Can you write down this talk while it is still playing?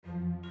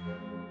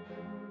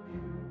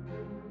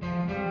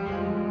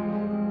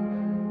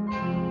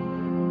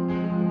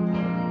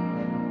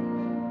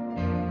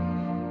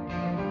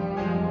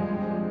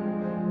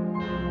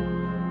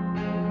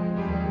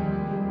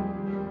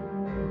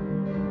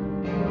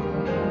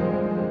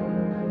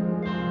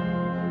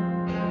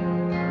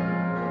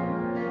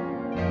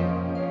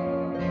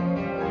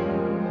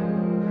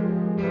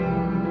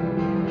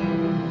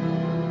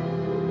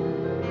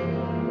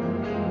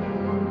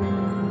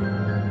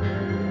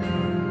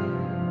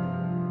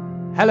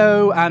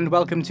Hello and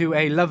welcome to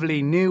a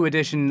lovely new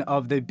edition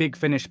of the Big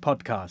Finish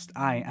podcast.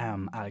 I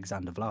am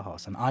Alexander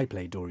Vlahos and I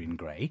play Dorian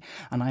Gray,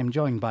 and I'm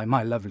joined by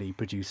my lovely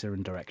producer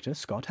and director,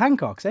 Scott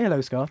Handcock. Say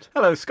hello, Scott.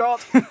 Hello,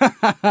 Scott.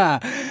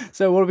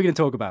 So what are we going to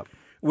talk about?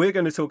 We're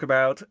going to talk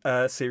about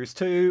Series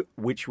 2,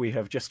 which we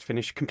have just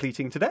finished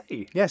completing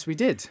today. Yes, we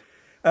did.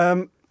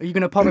 Are you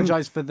going to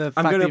apologise for the fact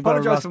I'm going that to you've got a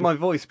apologise for raspy- my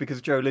voice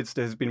because Joe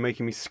Lidster has been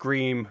making me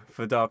scream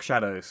for Dark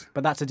Shadows.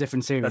 But that's a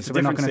different series, That's so a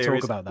we're not different going to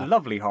series. talk about that.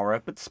 Lovely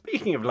horror. But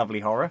speaking of lovely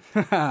horror,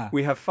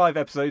 we have 5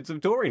 episodes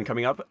of Dorian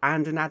coming up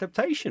and an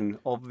adaptation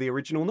of the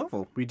original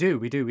novel. We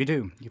do.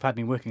 You've had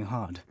me working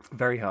hard.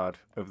 Very hard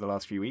over the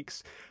last few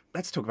weeks.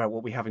 Let's talk about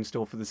what we have in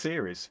store for the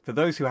series. For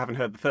those who haven't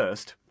heard the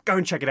first, go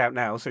and check it out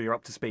now so you're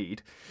up to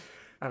speed.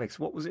 Alex,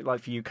 what was it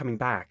like for you coming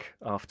back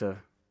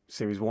after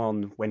Series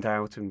 1 went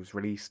out and was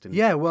released? And...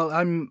 Yeah, well,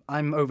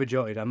 I'm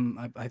overjoyed.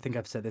 I think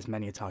I've said this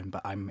many a time,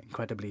 but I'm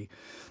incredibly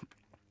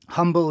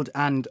humbled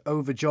and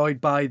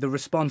overjoyed by the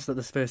response that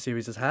this first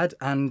series has had,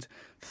 and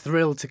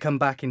thrilled to come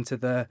back into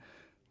the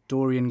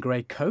Dorian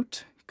Gray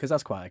coat, because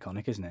that's quite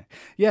iconic, isn't it?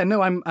 Yeah,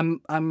 no,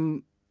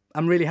 I'm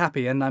really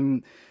happy,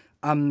 and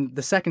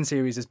the second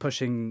series is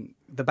pushing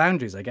the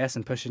boundaries, I guess,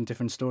 and pushing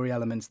different story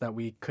elements that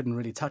we couldn't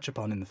really touch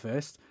upon in the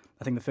first.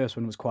 I think the first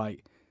one was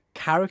quite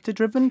character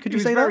driven. Could you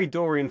say that? It was very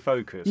Dorian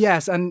focused.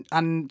 Yes,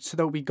 and so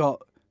that we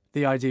got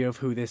the idea of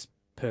who this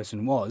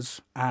person was,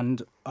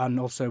 and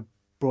also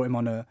brought him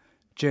on a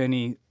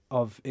journey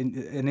of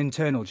an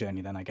internal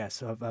journey. Then I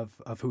guess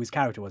of who his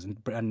character was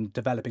and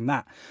developing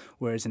that.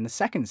 Whereas in the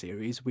second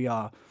series, we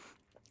are,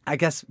 I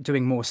guess,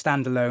 doing more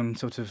standalone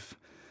sort of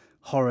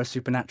horror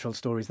supernatural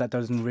stories that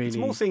doesn't really. It's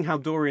more seeing how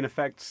Dorian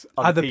affects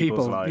other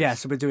people's lives. Yeah,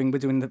 so we're doing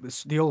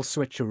the old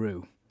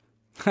switcheroo.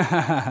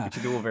 Which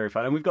is all very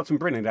fun. And we've got some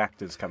brilliant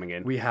actors coming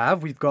in.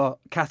 We've got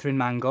Catherine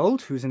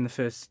Mangold, who's in the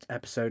first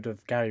episode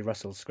of Gary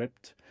Russell's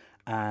script,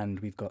 and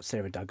we've got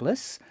Sarah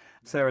Douglas.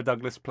 Sarah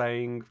Douglas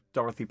playing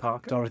Dorothy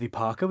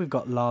Parker. We've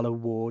got Lala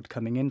Ward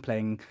coming in,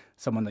 playing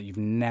someone that you've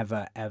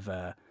never,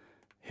 ever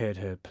heard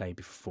her play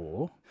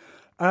before.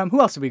 Who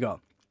else have we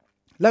got?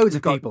 Loads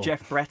of people.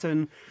 Jeff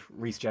Breton,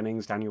 Rhys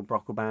Jennings, Daniel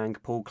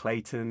Brocklebank, Paul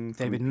Clayton,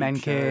 David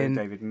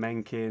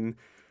Mencken.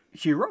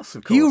 Hugh Ross,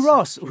 of course. Hugh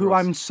Ross, who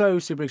I'm so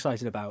super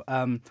excited about,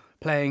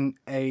 playing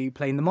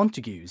the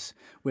Montagues,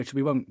 which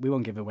we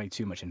won't give away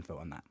too much info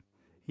on that.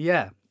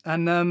 Yeah,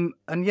 and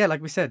yeah,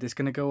 like we said, it's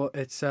gonna go.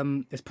 It's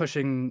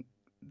pushing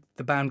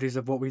the boundaries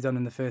of what we've done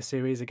in the first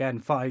series. Again,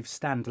 5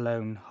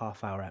 standalone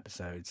half-hour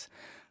episodes.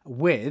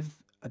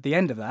 With at the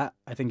end of that,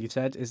 I think you've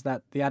said, is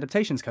that the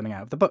adaptation's coming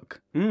out of the book,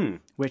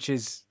 which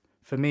is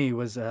for me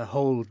was a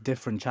whole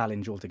different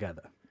challenge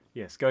altogether.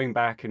 Yes, going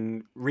back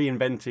and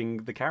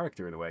reinventing the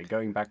character in a way,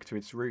 going back to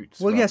its roots.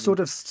 Well, yeah, sort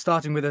of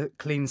starting with a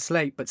clean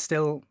slate, but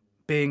still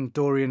being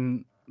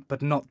Dorian,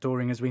 but not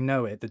Dorian as we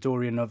know it. The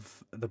Dorian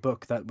of the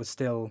book that was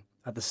still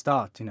at the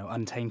start,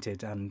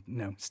 untainted and,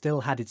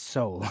 still had its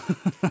soul,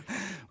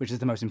 which is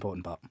the most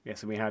important part.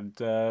 Yes, and we had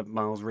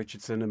Miles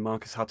Richardson and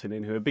Marcus Hutton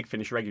in, who are Big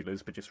Finish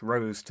regulars, but just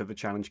rose to the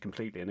challenge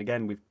completely. And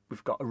again,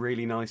 we've got a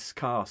really nice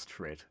cast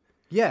for it.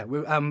 Yeah,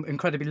 we're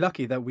incredibly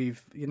lucky that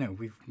we've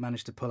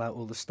managed to pull out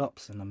all the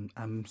stops, and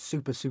I'm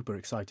super, super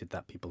excited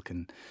that people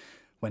can,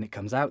 when it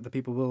comes out, that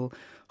people will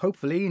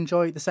hopefully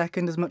enjoy the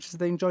second as much as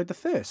they enjoyed the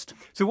first.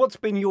 So what's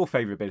been your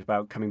favourite bit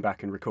about coming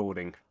back and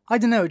recording? I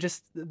don't know,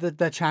 just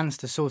the chance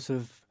to sort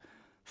of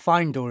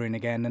find Dorian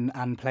again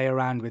and play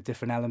around with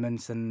different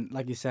elements, and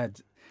like you said,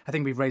 I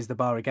think we've raised the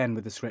bar again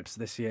with the scripts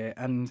this year,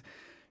 and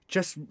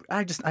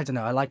I don't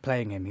know, I like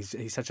playing him. He's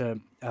such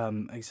an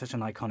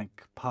iconic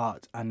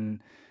part,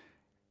 and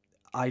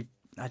I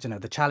don't know,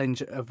 the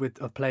challenge of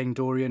playing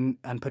Dorian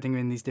and putting him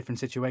in these different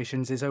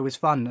situations is always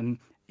fun, and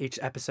each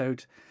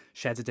episode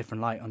sheds a different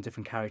light on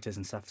different characters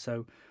and stuff.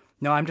 So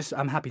no,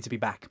 I'm happy to be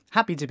back.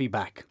 Happy to be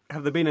back.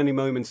 Have there been any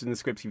moments in the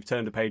scripts you've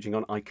turned a page and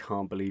gone, I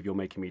can't believe you're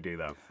making me do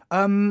that?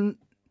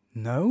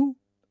 No.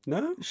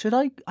 No? Should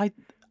I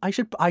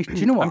should. Do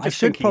you know what? I'm just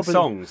I should thinking probably...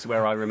 songs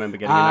where I remember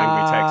getting an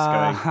angry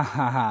text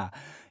going.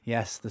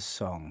 Yes, the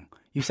song.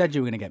 You said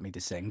you were going to get me to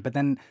sing, but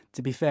then,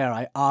 to be fair,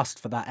 I asked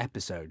for that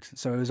episode,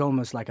 so it was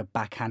almost like a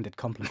backhanded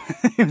compliment.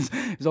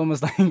 it was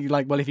almost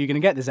like, well, if you're going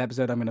to get this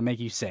episode, I'm going to make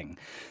you sing.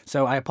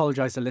 So I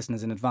apologise to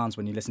listeners in advance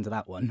when you listen to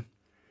that one.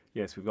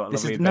 Yes, we've got a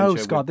lovely adventure. No,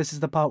 Scott, this is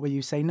the part where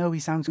you say, no, he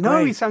sounds great.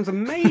 No, he sounds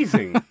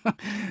amazing.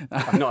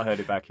 I've not heard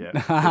it back yet.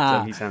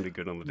 But, he sounded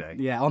good on the day.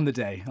 Yeah, on the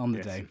day.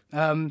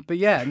 But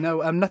yeah,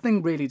 no,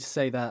 nothing really to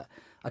say that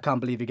I can't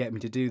believe you get me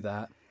to do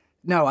that.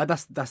 No,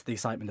 that's the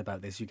excitement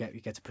about this. You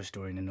get to push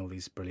Dorian in all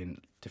these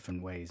brilliant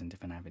different ways and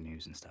different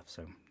avenues and stuff.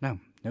 So no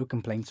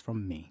complaints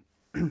from me.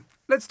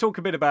 Let's talk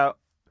a bit about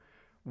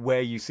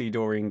where you see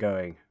Dorian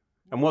going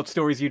and what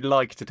stories you'd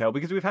like to tell,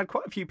 because we've had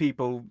quite a few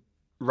people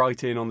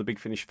write in on the Big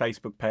Finish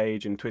Facebook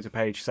page and Twitter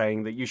page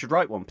saying that you should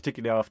write one,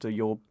 particularly after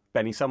your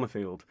Benny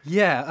Summerfield.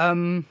 Yeah,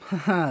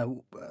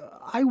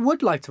 I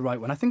would like to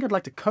write one. I think I'd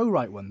like to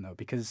co-write one though,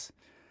 because,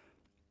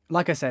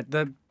 like I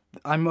said,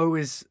 I'm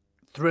always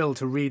thrilled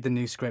to read the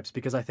new scripts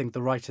because I think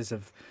the writers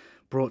have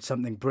brought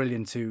something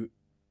brilliant to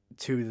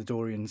to the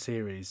Dorian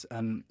series.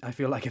 And I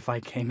feel like if I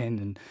came in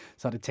and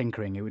started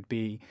tinkering,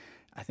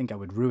 I think I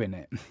would ruin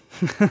it.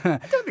 I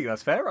don't think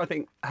that's fair. I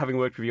think having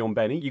worked with you on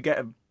Benny, you get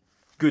a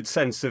good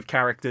sense of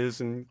characters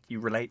and you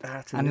relate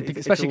that. And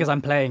especially because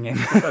I'm playing him.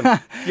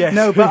 Yes,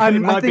 no, but it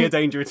might be a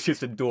danger. It's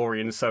just a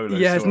Dorian solo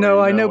Yes, story. no,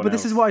 I know, one but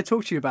this else. is what I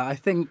talked to you about. I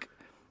think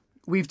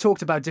we've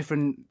talked about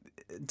different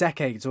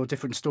decades or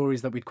different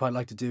stories that we'd quite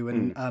like to do,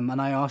 and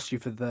I asked you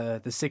for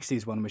the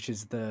 60s one, which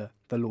is the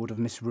Lord of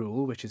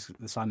Misrule, which is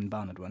the Simon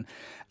Barnard one.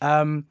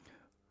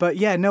 But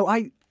yeah, no,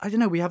 I don't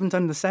know. We haven't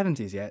done the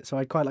 70s yet, so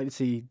I'd quite like to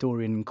see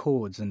Dorian in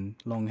cords and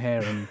long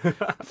hair and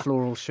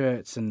floral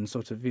shirts and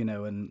sort of,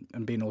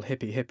 and being all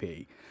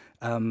hippie.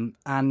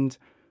 And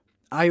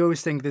I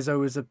always think there's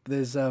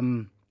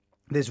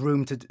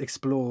room to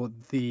explore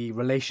the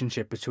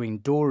relationship between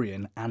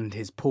Dorian and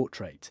his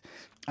portrait.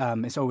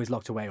 It's always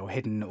locked away or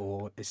hidden,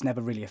 or it's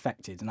never really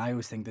affected. And I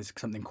always think there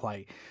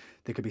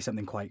could be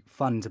something quite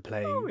fun to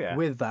play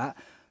with that.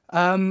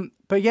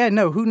 But yeah,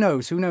 no, who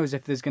knows? Who knows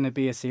if there's going to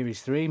be a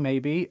series 3,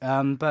 maybe.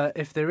 But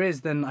if there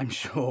is, then I'm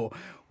sure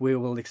we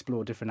will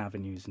explore different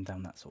avenues and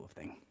down that sort of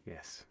thing.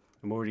 Yes.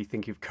 I'm already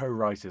thinking of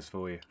co-writers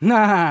for you.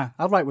 Nah,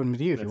 I'll write one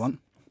with you if you want.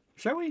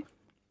 Shall we?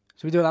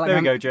 Should we do that like There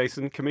we go,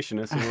 Jason. Commission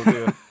us and we'll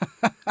do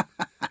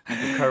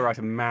we'll co-write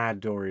a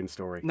mad Dorian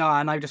story. No,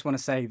 and I just want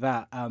to say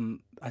that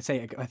I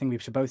think we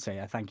should both say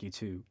a thank you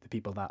to the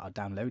people that are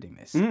downloading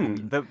this.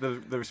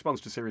 The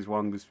response to Series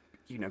 1 was,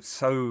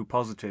 so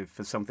positive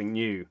for something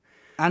new.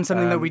 And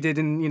something that we did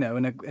in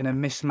a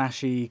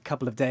mishmashy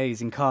couple of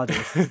days in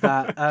Cardiff.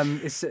 That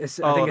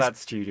that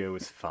studio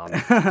was fun.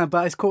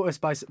 But it's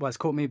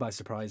caught me by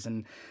surprise,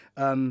 and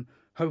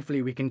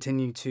hopefully we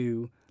continue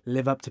to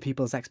live up to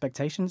people's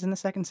expectations in the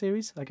second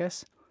series, I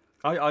guess.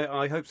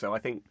 I hope so. I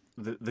think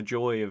the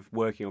joy of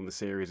working on the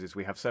series is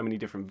we have so many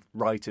different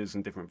writers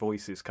and different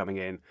voices coming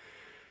in.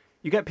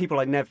 You get people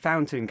like Nev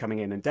Fountain coming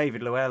in, and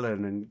David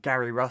Llewellyn and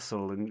Gary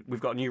Russell, and we've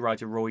got a new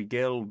writer, Roy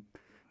Gill,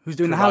 who's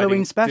doing the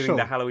Halloween special. Doing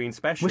the Halloween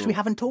special. Which we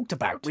haven't talked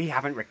about. We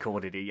haven't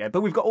recorded it yet.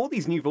 But we've got all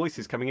these new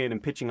voices coming in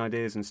and pitching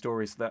ideas and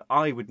stories that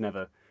I would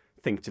never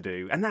think to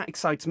do. And that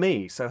excites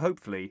me. So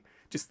hopefully,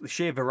 just the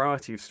sheer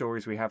variety of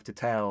stories we have to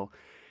tell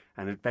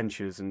and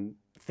adventures and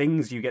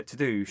things you get to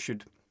do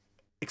should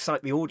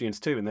excite the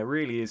audience too. And there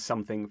really is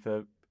something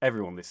for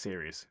everyone this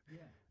series.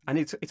 Yeah. And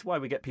it's why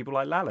we get people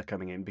like Lala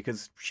coming in,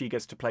 because she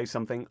gets to play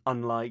something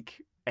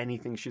unlike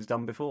anything she's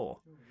done before.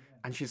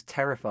 And she's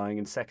terrifying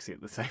and sexy at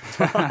the same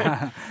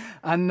time.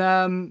 And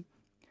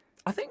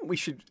I think we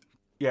should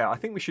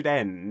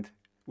end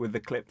with the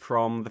clip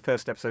from the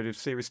first episode of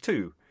Series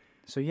 2.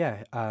 So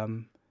yeah,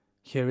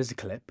 here is a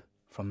clip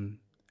from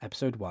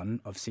episode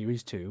 1 of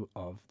Series 2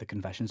 of The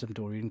Confessions of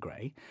Dorian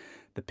Gray,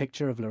 the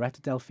picture of Loretta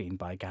Delphine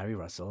by Gary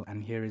Russell,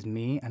 and here is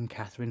me and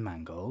Catherine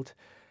Mangold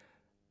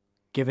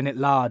giving it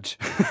large.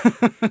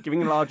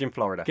 Giving it large in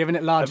Florida. Giving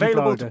it large in Florida.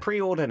 Available to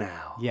pre-order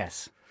now.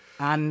 Yes.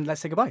 And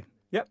let's say goodbye.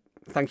 Yep.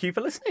 Thank you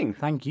for listening.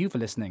 Thank you for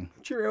listening.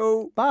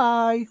 Cheerio.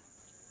 Bye.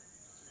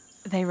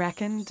 They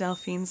reckoned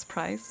Delphine's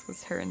price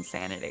was her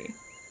insanity.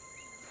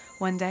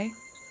 One day,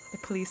 the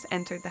police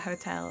entered the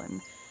hotel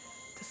and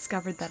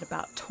discovered that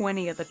about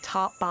 20 of the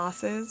top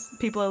bosses,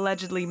 people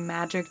allegedly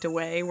magicked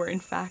away, were in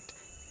fact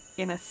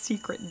in a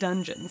secret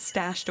dungeon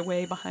stashed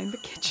away behind the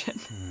kitchen.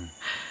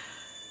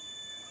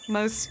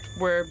 Most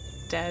were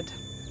dead.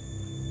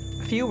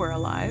 A few were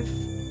alive.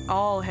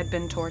 All had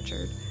been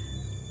tortured.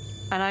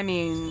 And I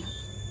mean,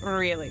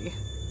 really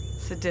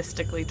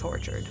sadistically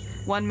tortured.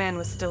 One man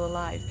was still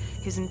alive,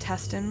 his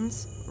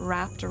intestines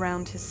wrapped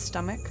around his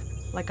stomach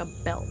like a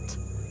belt.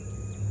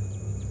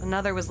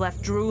 Another was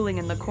left drooling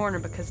in the corner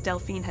because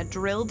Delphine had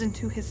drilled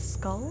into his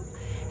skull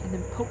and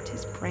then poked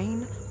his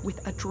brain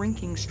with a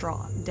drinking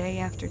straw day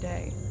after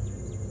day.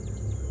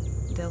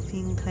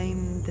 Delphine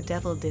claimed the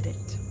devil did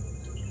it.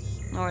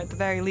 Or at the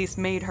very least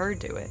made her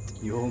do it.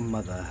 Your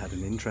mother had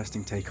an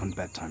interesting take on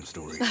bedtime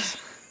stories.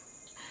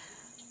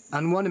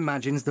 And one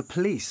imagines the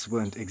police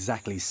weren't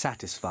exactly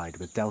satisfied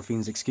with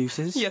Delphine's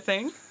excuses. You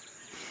think?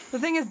 The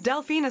thing is,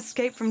 Delphine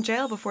escaped from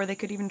jail before they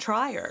could even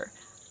try her.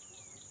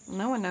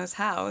 No one knows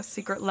how. A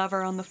secret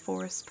lover on the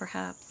force,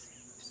 perhaps.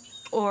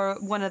 Or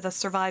one of the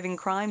surviving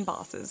crime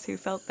bosses who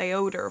felt they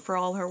owed her for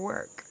all her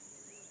work.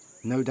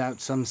 No doubt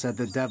some said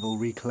the devil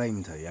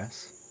reclaimed her,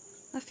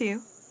 yes? A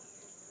few.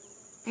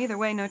 Either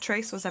way, no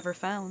trace was ever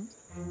found.